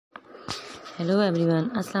Hello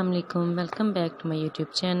everyone, Assalamu alaikum. Welcome back to my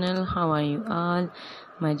YouTube channel. How are you all,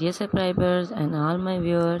 my dear subscribers and all my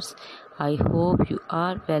viewers? I hope you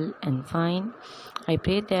are well and fine. I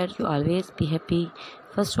pray that you always be happy.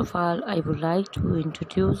 First of all, I would like to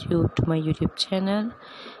introduce you to my YouTube channel,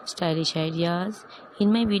 Stylish Ideas.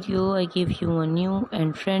 In my video, I give you a new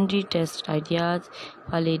and trendy dress ideas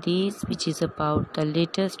for ladies, which is about the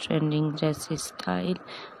latest trending dresses style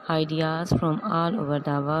ideas from all over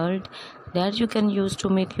the world that you can use to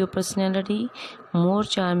make your personality more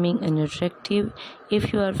charming and attractive.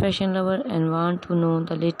 If you are a fashion lover and want to know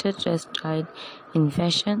the latest dress style in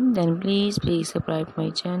fashion, then please subscribe my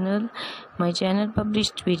channel. My channel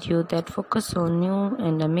published video that focus on new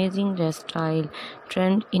and amazing dress style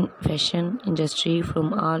trend in fashion industry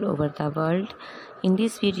from all over the world. In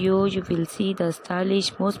this video, you will see the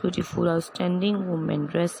stylish, most beautiful, outstanding women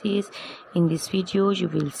dresses. In this video, you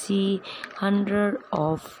will see hundreds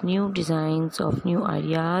of new designs of new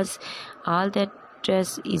ideas. All that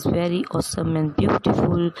dress is very awesome and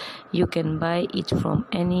beautiful. You can buy it from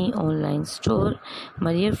any online store.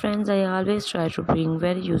 My dear friends, I always try to bring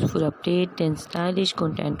very useful update and stylish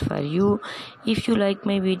content for you. If you like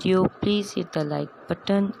my video, please hit the like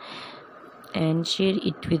button and share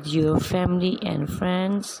it with your family and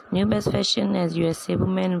friends. New best fashion as USA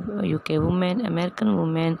woman, UK woman, American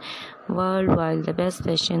woman, worldwide the best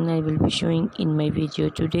fashion I will be showing in my video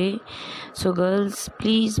today. So girls,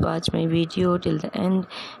 please watch my video till the end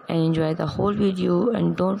and enjoy the whole video,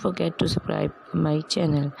 and don't forget to subscribe my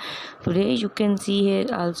channel. Today you can see here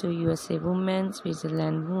also USA woman,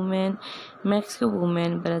 Switzerland woman, Mexico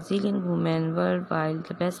woman, Brazilian woman, worldwide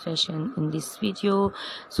the best fashion in this video.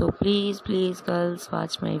 So please girls,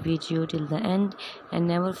 watch my video till the end and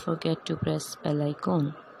never forget to press bell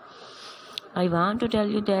icon. I want to tell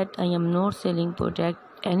you that I am not selling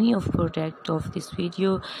any product of this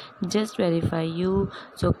video, just verify you.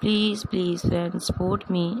 So please friends, support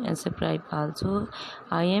me and subscribe also.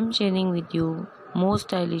 I am sharing with you most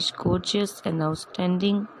stylish, gorgeous and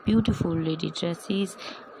outstanding beautiful lady dresses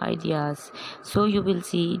ideas. So you will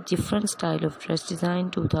see different style of dress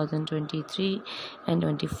design 2023 and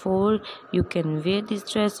 24. You can wear this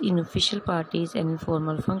dress in official parties and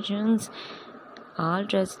informal functions. All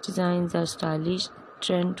dress designs are stylish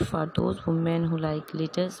trend for those women who like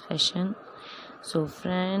latest fashion. So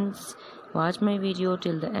friends, watch my video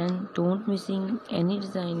till the end. Don't missing any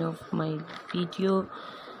design of my video.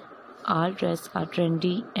 All dresses are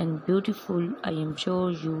trendy and beautiful. I am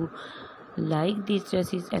sure you like these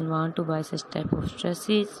dresses and want to buy such type of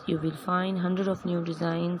dresses. You will find hundreds of new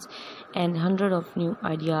designs and hundreds of new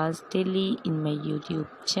ideas daily in my YouTube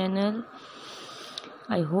channel.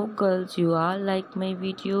 I hope girls you all like my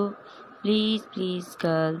video. Please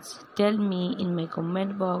girls, tell me in my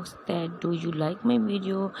comment box that do you like my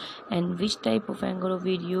video and which type of angle of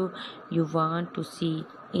video you want to see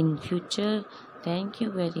in future. Thank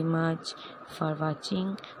you very much for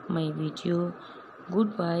watching my video.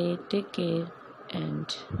 Goodbye, take care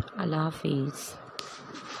and Allah Hafiz.